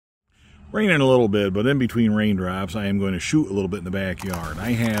Raining a little bit, but in between raindrops, I am going to shoot a little bit in the backyard.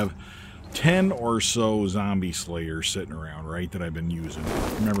 I have 10 or so zombie slayers sitting around, right, that I've been using.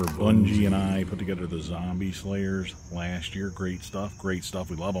 Remember Bunjie and I put together the zombie slayers last year. Great stuff,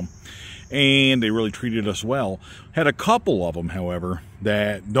 we love them. And they really treated us well. Had a couple of them, however,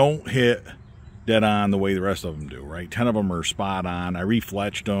 that don't hit dead on the way the rest of them do, right? 10 of them are spot on. I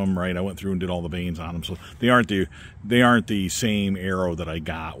refletched them, right? I went through and did all the veins on them, so they aren't the same arrow that I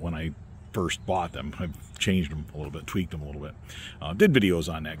got when I first bought them. I've changed them a little bit, tweaked them a little bit. Did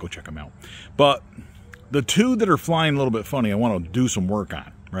videos on that, go check them out. But the two that are flying a little bit funny, I want to do some work on,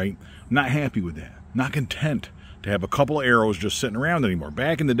 right? I'm not happy with that. Not content to have a couple of arrows just sitting around anymore.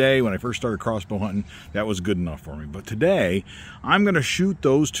 Back in the day when I first started crossbow hunting, that was good enough for me. But today, I'm going to shoot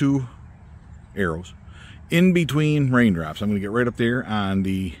those two arrows in between raindrops. I'm going to get right up there on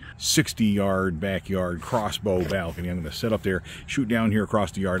the 60-yard backyard crossbow balcony. I'm going to sit up there, shoot down here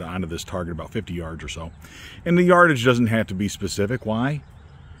across the yard onto this target about 50 yards or so. And the yardage doesn't have to be specific. Why?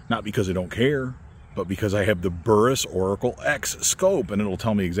 Not because I don't care, but because I have the Burris Oracle X scope, and it'll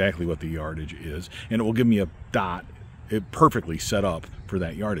tell me exactly what the yardage is, and it will give me a dot perfectly set up for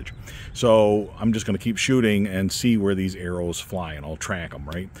that yardage. So I'm just going to keep shooting and see where these arrows fly, and I'll track them,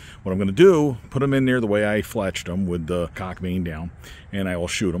 right? What I'm going to do, put them in there the way I fletched them with the cock vane down, and I will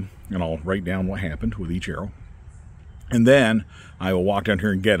shoot them, and I'll write down what happened with each arrow. And then I will walk down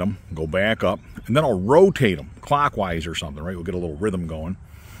here and get them, go back up, and then I'll rotate them clockwise or something, right? We'll get a little rhythm going,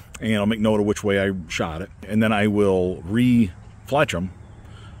 and I'll make note of which way I shot it, and then I will re-fletch them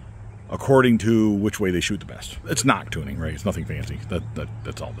according to which way they shoot the best. It's nock tuning, right? It's nothing fancy.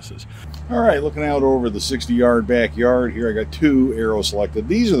 That's all this is. All right, looking out over the 60-yard backyard here, I got two arrows selected.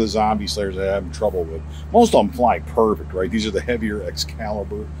 These are the zombie slayers I have trouble with. Most of them fly perfect, right? These are the heavier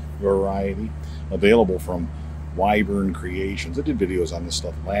Excalibur variety, available from Wyvern Creations. I did videos on this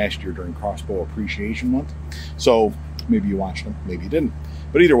stuff last year during Crossbow Appreciation Month. So maybe you watched them, maybe you didn't.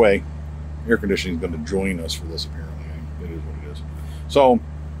 But either way, air conditioning is going to join us for this, apparently. It is what it is. So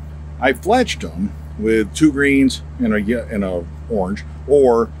I fletched them with 2 greens and a orange,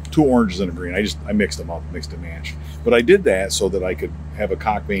 or 2 oranges and a green. I mixed them up, mixed and matched. But I did that so that I could have a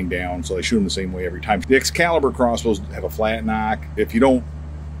cock vane down, so I shoot them the same way every time. The Excalibur crossbows have a flat nock. If you don't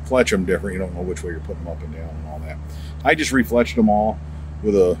fletch them different, you don't know which way you're putting them up and down and all that. I just refletched them all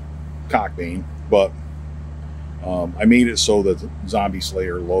with a cock vane, but I made it so that the Zombie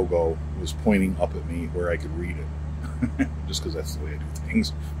Slayer logo was pointing up at me where I could read it. Just because that's the way I do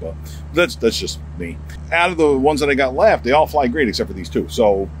things, but that's just me. Out of the ones that I got left, they all fly great except for these two.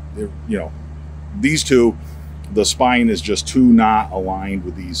 So, you know, these two, the spine is just too not aligned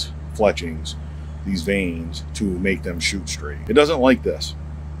with these fletchings, these veins, to make them shoot straight. It doesn't like this,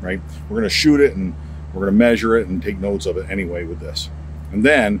 right? We're going to shoot it and we're going to measure it and take notes of it anyway with this. And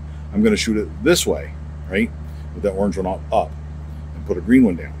then I'm going to shoot it this way, right? With that orange one up and put a green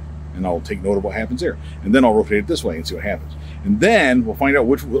one down. And I'll take note of what happens there. And then I'll rotate it this way and see what happens. And then we'll find out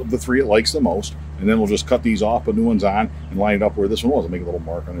which of the 3 it likes the most. And then we'll just cut these off, put new ones on, and line it up where this one was. I'll make a little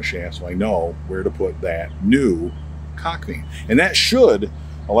mark on the shaft so I know where to put that new cock vane. And that should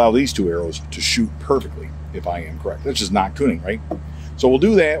allow these 2 arrows to shoot perfectly, if I am correct. That's just nock tuning, right? So we'll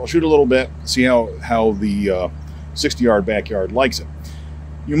do that. We'll shoot a little bit, see how the 60-yard backyard likes it.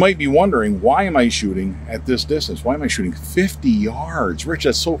 You might be wondering, why am I shooting at this distance? Why am I shooting 50 yards? Rich,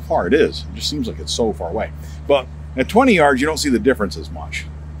 that's so far. It is. It just seems like it's so far away. But at 20 yards, you don't see the difference as much.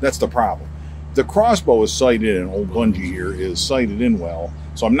 That's the problem. The crossbow is sighted in, old Bunjie here is sighted in well,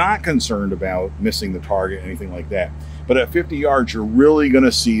 so I'm not concerned about missing the target, anything like that. But at 50 yards, you're really going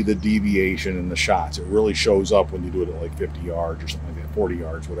to see the deviation in the shots. It really shows up when you do it at like 50 yards or something like that, 40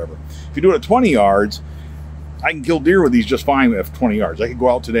 yards, whatever. If you do it at 20 yards, I can kill deer with these just fine at 20 yards. I could go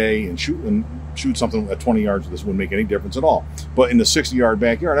out today and shoot something at 20 yards. This wouldn't make any difference at all. But in the 60-yard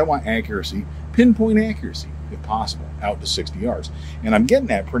backyard, I want accuracy, pinpoint accuracy, if possible, out to 60 yards. And I'm getting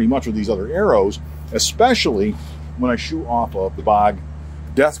that pretty much with these other arrows, especially when I shoot off of the Bog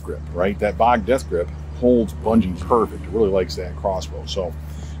Death Grip, right? That Bog Death Grip holds Bunjie perfect. It really likes that crossbow. So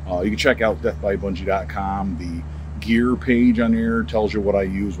you can check out deathbybunjie.com. The gear page on there tells you what I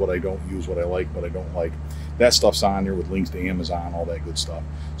use, what I don't use, what I like, what I don't like. That stuff's on there with links to Amazon, all that good stuff.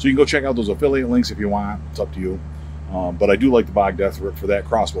 So you can go check out those affiliate links if you want. It's up to you. But I do like the Bog Death Grip for that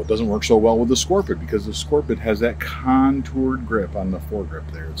crossbow. It doesn't work so well with the Scorpyd because the Scorpyd has that contoured grip on the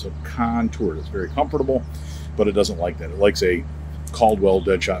foregrip there. It's a contoured. It's very comfortable, but it doesn't like that. It likes a Caldwell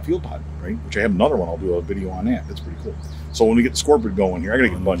Deadshot Field Pod, right? Which I have another one. I'll do a video on that. That's pretty cool. So when we get the Scorpyd going here, I got to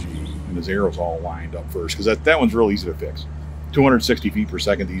get Bunjie and his arrows all lined up first because that one's real easy to fix. 260 feet per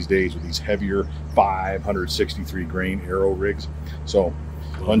second these days with these heavier 563 grain arrow rigs. So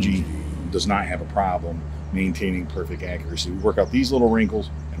Bunjie does not have a problem maintaining perfect accuracy. We work out these little wrinkles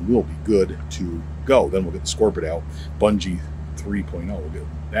and we'll be good to go. Then we'll get the Scorpyd out. Bunjie 3.0, we'll get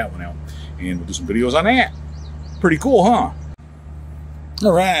that one out. And we'll do some videos on that. Pretty cool, huh?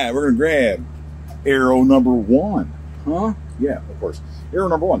 All right, we're gonna grab arrow number 1. Huh? Yeah, of course. Arrow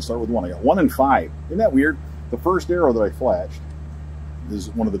number 1, start with 1. I got 1 and 5. Isn't that weird? The first arrow that I flashed is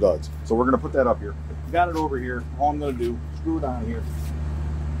one of the duds. So we're gonna put that up here. Got it over here. All I'm gonna do, screw it on here.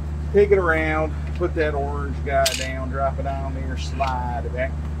 Take it around, put that orange guy down, drop it down there, slide it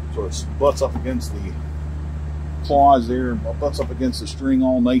back. So it butts up against the claws there, butts up against the string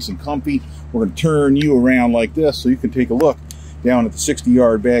all nice and comfy. We're going to turn you around like this so you can take a look down at the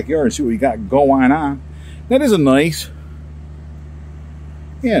 60-yard backyard and see what we got going on. That is a nice,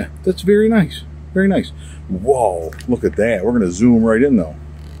 yeah, that's very nice. Very nice. Whoa, look at that. We're going to zoom right in though.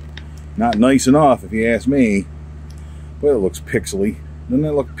 Not nice enough if you ask me. But it looks pixely. Doesn't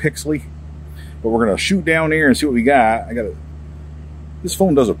that look pixely? But we're going to shoot down there and see what we got. This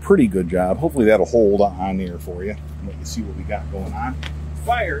phone does a pretty good job. Hopefully that'll hold on there for you. And let you see what we got going on.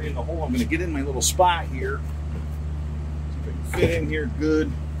 Fire in the hole. I'm going to get in my little spot here. See if I can fit in here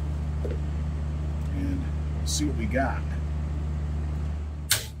good. And see what we got.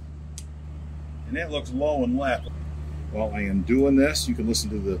 And that looks low and left. While I am doing this, you can listen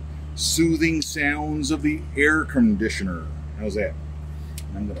to the soothing sounds of the air conditioner. How's that?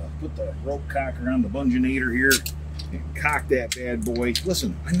 I'm going to put the rope cocker on the Bunjinator here and cock that bad boy.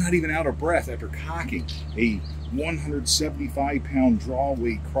 Listen, I'm not even out of breath after cocking a 175-pound draw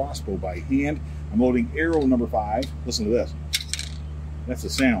weight crossbow by hand. I'm loading arrow number 5. Listen to this. That's the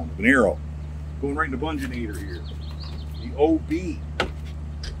sound of an arrow. Going right into Bunjinator here. The OB.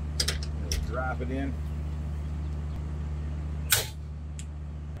 Drop it in.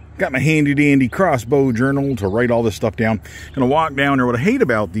 Got my handy dandy crossbow journal to write all this stuff down. Gonna walk down there. What I hate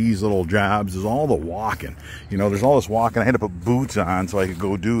about these little jobs is all the walking. You know, there's all this walking. I had to put boots on so I could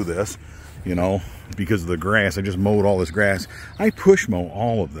go do this, you know, because of the grass. I just mowed all this grass. I push mow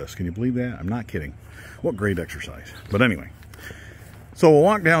all of this. Can you believe that? I'm not kidding. What great exercise. But anyway, so we'll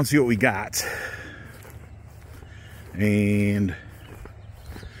walk down and see what we got. And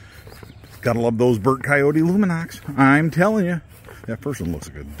gotta love those Burt Coyote Luminox. I'm telling you. That first one looks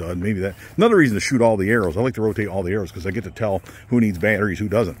like a dud. Maybe that. Another reason to shoot all the arrows. I like to rotate all the arrows because I get to tell who needs batteries, who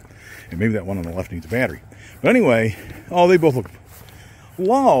doesn't. And maybe that one on the left needs a battery. But anyway, oh, they both look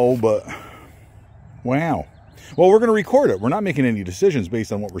low, but wow. Well, we're going to record it. We're not making any decisions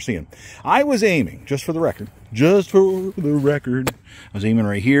based on what we're seeing. I was aiming, just for the record, I was aiming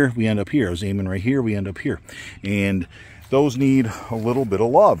right here, we end up here. I was aiming right here, we end up here. And those need a little bit of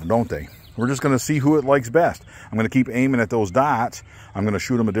love, don't they? We're just going to see who it likes best. I'm going to keep aiming at those dots. I'm going to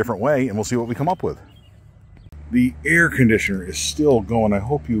shoot them a different way, and we'll see what we come up with. The air conditioner is still going. I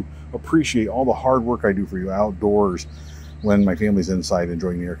hope you appreciate all the hard work I do for you outdoors when my family's inside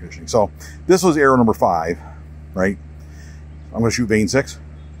enjoying the air conditioning. So this was arrow number 5, right? I'm going to shoot vein 6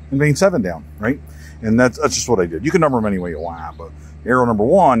 and vein 7 down, right? And that's just what I did. You can number them any way you want, but arrow number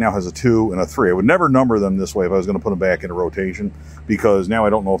 1 now has a 2 and a 3. I would never number them this way if I was going to put them back into rotation, because now I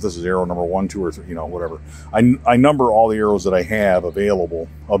don't know if this is arrow number 1, 2, or 3, you know, whatever. I number all the arrows that I have available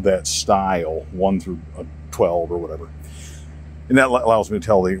of that style, 1 through 12 or whatever. And that allows me to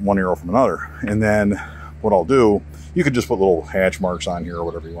tell the one arrow from another. And then what I'll do, you could just put little hatch marks on here or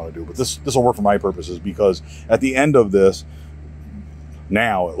whatever you want to do. But this will work for my purposes, because at the end of this,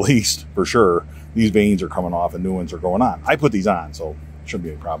 now at least for sure, these veins are coming off and new ones are going on. I put these on, so it shouldn't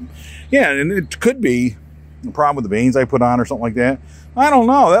be a problem. Yeah, and it could be a problem with the veins I put on or something like that. I don't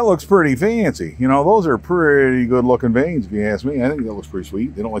know. That looks pretty fancy. You know, those are pretty good looking veins if you ask me. I think that looks pretty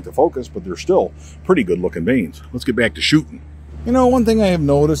sweet. They don't like the focus, but they're still pretty good looking veins. Let's get back to shooting. You know, one thing I have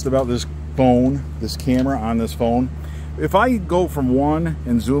noticed about this phone, this camera on this phone, if I go from 1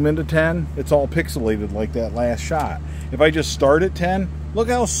 and zoom into 10, it's all pixelated like that last shot. If I just start at 10, look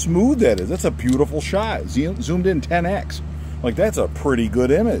how smooth that is. That's a beautiful shot. Zoomed in 10x. Like, that's a pretty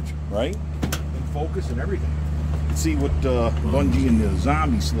good image, right? In focus and everything. Let's see what Bunjie and the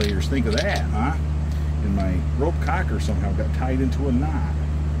zombie slayers think of that, huh? And my rope cocker somehow got tied into a knot.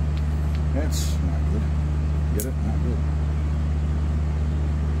 That's not good. Get it? Not good.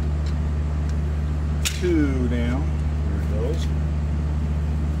 2 down. There it goes.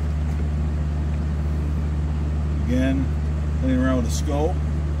 Again, playing around with the scope.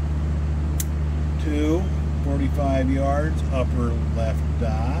 2, 45 yards, upper left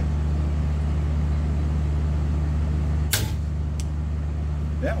dot.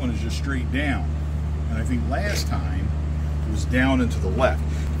 That one is just straight down. And I think last time it was down and to the left.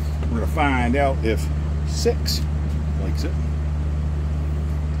 We're going to find out if 6 likes it.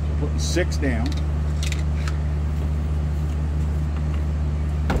 So Putting 6 down.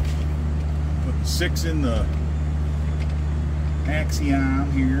 Putting 6 in the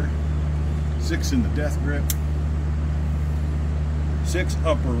Axiom here. 6 in the death grip. 6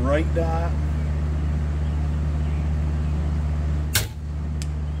 upper right dot.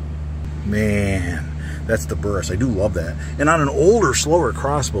 Man, that's the burst. I do love that. And on an older, slower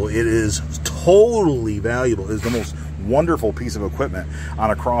crossbow, it is totally valuable. It is the most wonderful piece of equipment on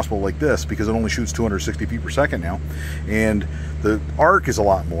a crossbow like this because it only shoots 260 feet per second now. And the arc is a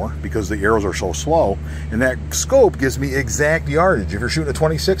lot more because the arrows are so slow. And that scope gives me exact yardage. If you're shooting a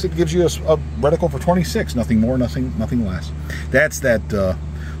 26, it gives you a reticle for 26. Nothing more, nothing less. That's that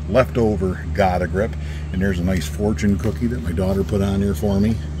leftover Gata grip. And there's a nice fortune cookie that my daughter put on here for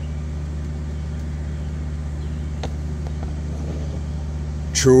me.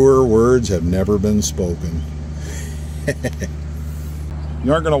 Truer words have never been spoken.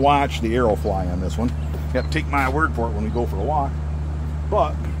 You aren't going to watch the arrow fly on this one. You have to take my word for it when we go for a walk.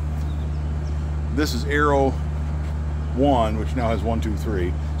 But this is arrow 1, which now has 1, 2, 3.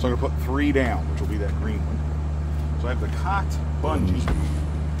 So I'm going to put 3 down, which will be that green one. So I have the cocked Bunjie.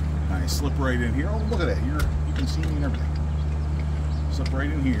 And I slip right in here. Oh, look at that. You can see me and everything. Slip right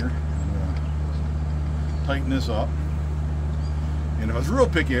in here. I'm going to tighten this up. And if I was real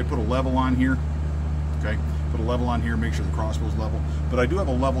picky, I'd put a level on here. Okay, put a level on here, make sure the crossbow's level. But I do have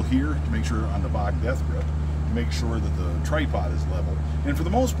a level here to make sure on the Bog Death Grip, to make sure that the tripod is level. And for the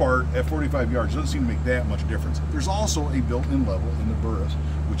most part, at 45 yards, it doesn't seem to make that much difference. There's also a built-in level in the burris,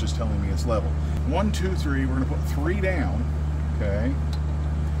 which is telling me it's level. 1, 2, 3, we're gonna put 3 down, okay?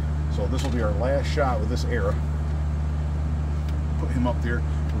 So this will be our last shot with this arrow. Put him up there.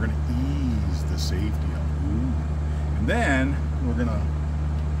 We're gonna ease the safety up. Ooh. And then we're gonna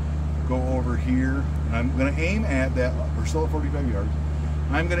go over here, and I'm gonna aim at that, we're still at 45 yards.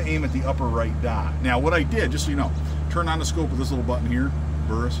 I'm gonna aim at the upper right dot. Now what I did, just so you know, turn on the scope with this little button here,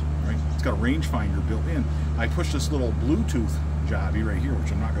 burris, right? It's got a rangefinder built in. I pushed this little Bluetooth jobby right here,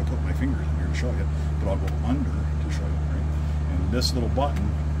 which I'm not gonna put my fingers in here to show you, but I'll go under to show you, right? And this little button,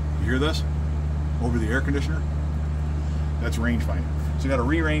 you hear this? Over the air conditioner? That's rangefinder. So you gotta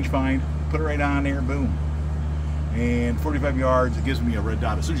re-range find, put it right on there, boom. And 45 yards, it gives me a red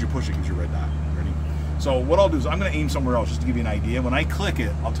dot. As soon as you push it, it gives you a red dot. Ready? So what I'll do is I'm going to aim somewhere else just to give you an idea. When I click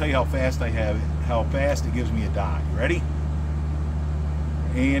it, I'll tell you how fast I have it, how fast it gives me a dot. You ready?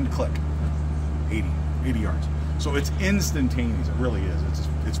 And click. 80 yards. So it's instantaneous. It really is.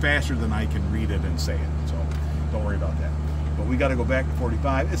 It's faster than I can read it and say it. So don't worry about that. But we got to go back to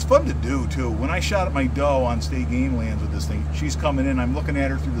 45. It's fun to do too. When I shot at my doe on state game lands with this thing, she's coming in. I'm looking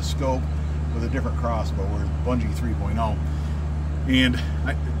at her through the scope with a different crossbow, or Bunjie 3.0, and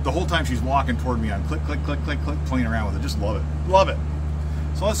the whole time she's walking toward me, I'm click, click, click, click, click, playing around with it. Just love it, love it.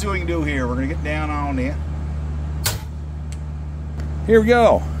 So let's see what we can do here. We're gonna get down on it. Here we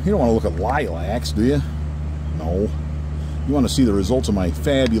go. You don't want to look at lilacs, do you? No. You want to see the results of my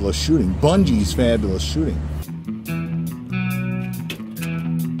fabulous shooting, Bunjie's fabulous shooting.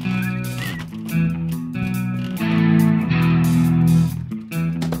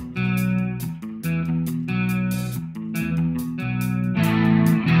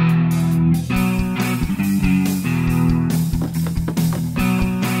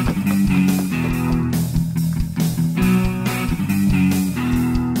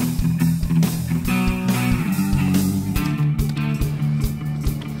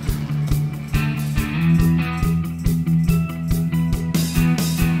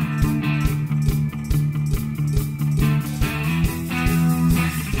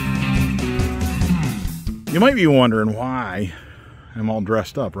 You might be wondering why I'm all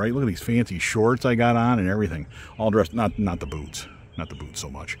dressed up, right? Look at these fancy shorts I got on and everything. All dressed, not the boots. Not the boots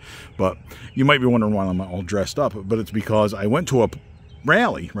so much. But you might be wondering why I'm all dressed up. But it's because I went to a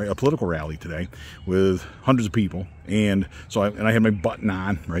rally, right, a political rally today with hundreds of people, and so I had my button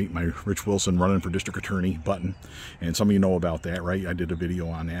on, right, my Rich Wilson running for district attorney button, and some of you know about that, right? I did a video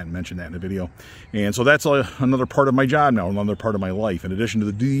on that and mentioned that in the video, and so that's another part of my job now, another part of my life, in addition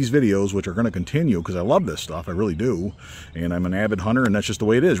to these videos, which are going to continue because I love this stuff, I really do, and I'm an avid hunter, and that's just the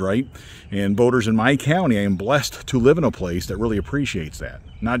way it is, right? And boaters in my county, I am blessed to live in a place that really appreciates that,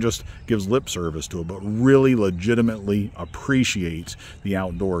 not just gives lip service to it, but really legitimately appreciates the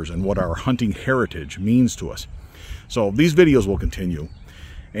outdoors and what our hunting heritage means to us. So these videos will continue,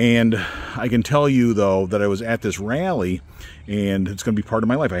 and I can tell you though that I was at this rally, and it's going to be part of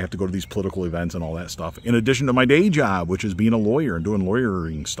my life. I have to go to these political events and all that stuff, in addition to my day job, which is being a lawyer and doing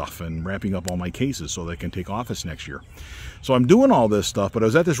lawyering stuff and wrapping up all my cases so that I can take office next year. So I'm doing all this stuff, but I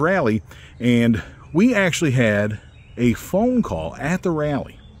was at this rally, and we actually had a phone call at the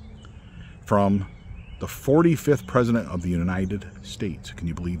rally. from the 45th President of the United States. Can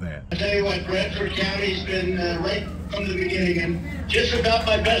you believe that? I tell you what, Bradford County's been right from the beginning and just about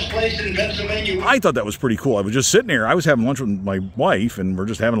my best place in Pennsylvania. I thought that was pretty cool. I was just sitting there. I was having lunch with my wife, and we're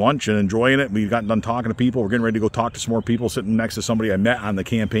just having lunch and enjoying it. We got done talking to people. We're getting ready to go talk to some more people, sitting next to somebody I met on the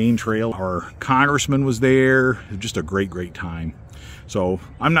campaign trail. Our congressman was there. Just a great, great time. So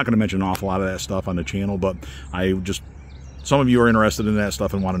I'm not going to mention an awful lot of that stuff on the channel, but some of you are interested in that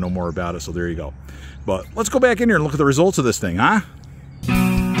stuff and want to know more about it, so there you go. But let's go back in here and look at the results of this thing, huh?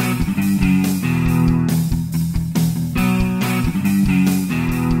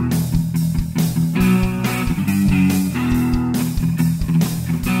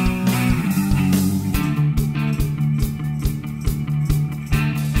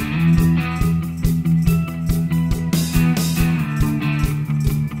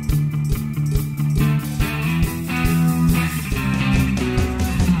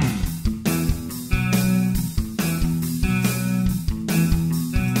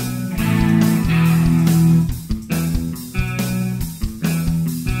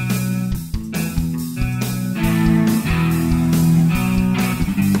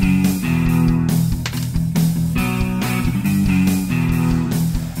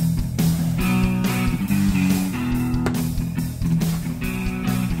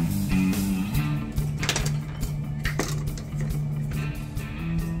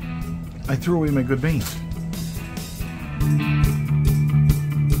 I threw away my good beans.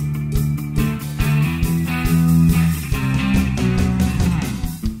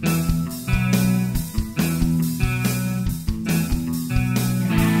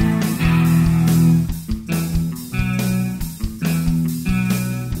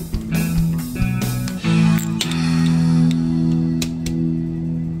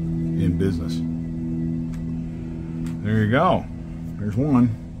 In business. There you go. There's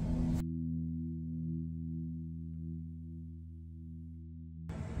one.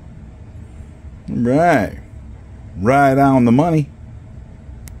 Right on the money.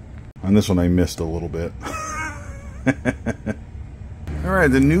 On this one I missed a little bit.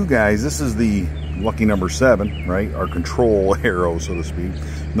 Alright, the new guys, this is the lucky number 7, right? Our control arrow, so to speak.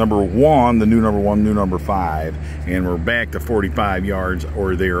 Number 1, the new number 5. And we're back to 45 yards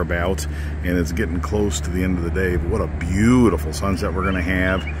or thereabouts. And it's getting close to the end of the day. But what a beautiful sunset we're going to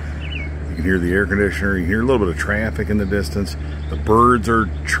have. You can hear the air conditioner. You can hear a little bit of traffic in the distance. The birds are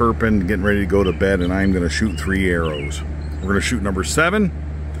chirping, getting ready to go to bed, and I'm going to shoot 3 arrows. We're going to shoot number 7,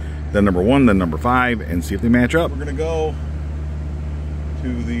 then number 1, then number 5, and see if they match up. We're going to go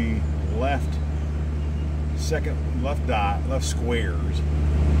to the left dot, left squares,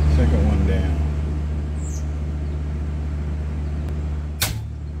 second one down.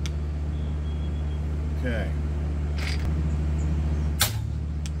 Okay.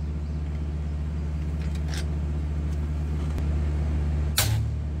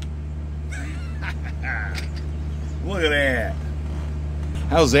 Look at that.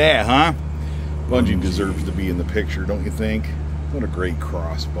 How's that, huh? Bunjie deserves to be in the picture, don't you think? What a great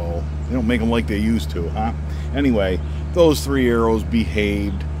crossbow. They don't make them like they used to, huh? Anyway, those 3 arrows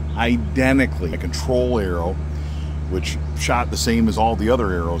behaved identically. A control arrow, which shot the same as all the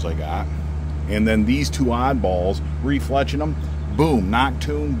other arrows I got. And then these 2 oddballs, refletching them, boom, knock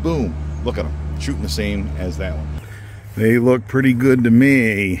tune, boom. Look at them, shooting the same as that one. They look pretty good to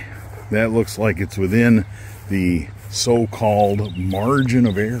me. That looks like it's within the so-called margin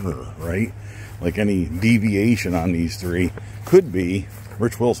of error, right? Like any deviation on these 3 could be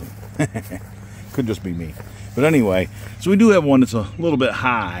Rich Wilson. Could just be me. But anyway, so we do have one that's a little bit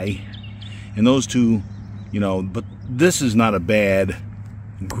high, and those 2, you know, but this is not a bad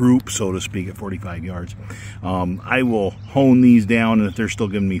group, so to speak, at 45 yards. I will hone these down, and if they're still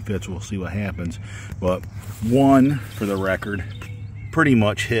giving me fits, we'll see what happens. But 1, for the record, pretty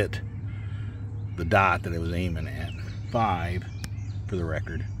much hit the dot that I was aiming at. 5, for the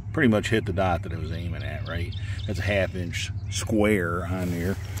record, pretty much hit the dot that I was aiming at, right? That's a 1/2 inch square on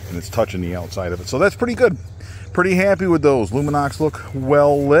there, and it's touching the outside of it. So that's pretty good. Pretty happy with those. Luminox look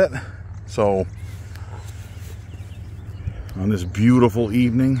well lit. So on this beautiful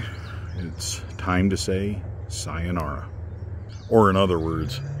evening, it's time to say sayonara. Or in other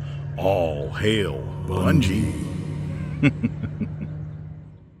words, all hail Bunjie.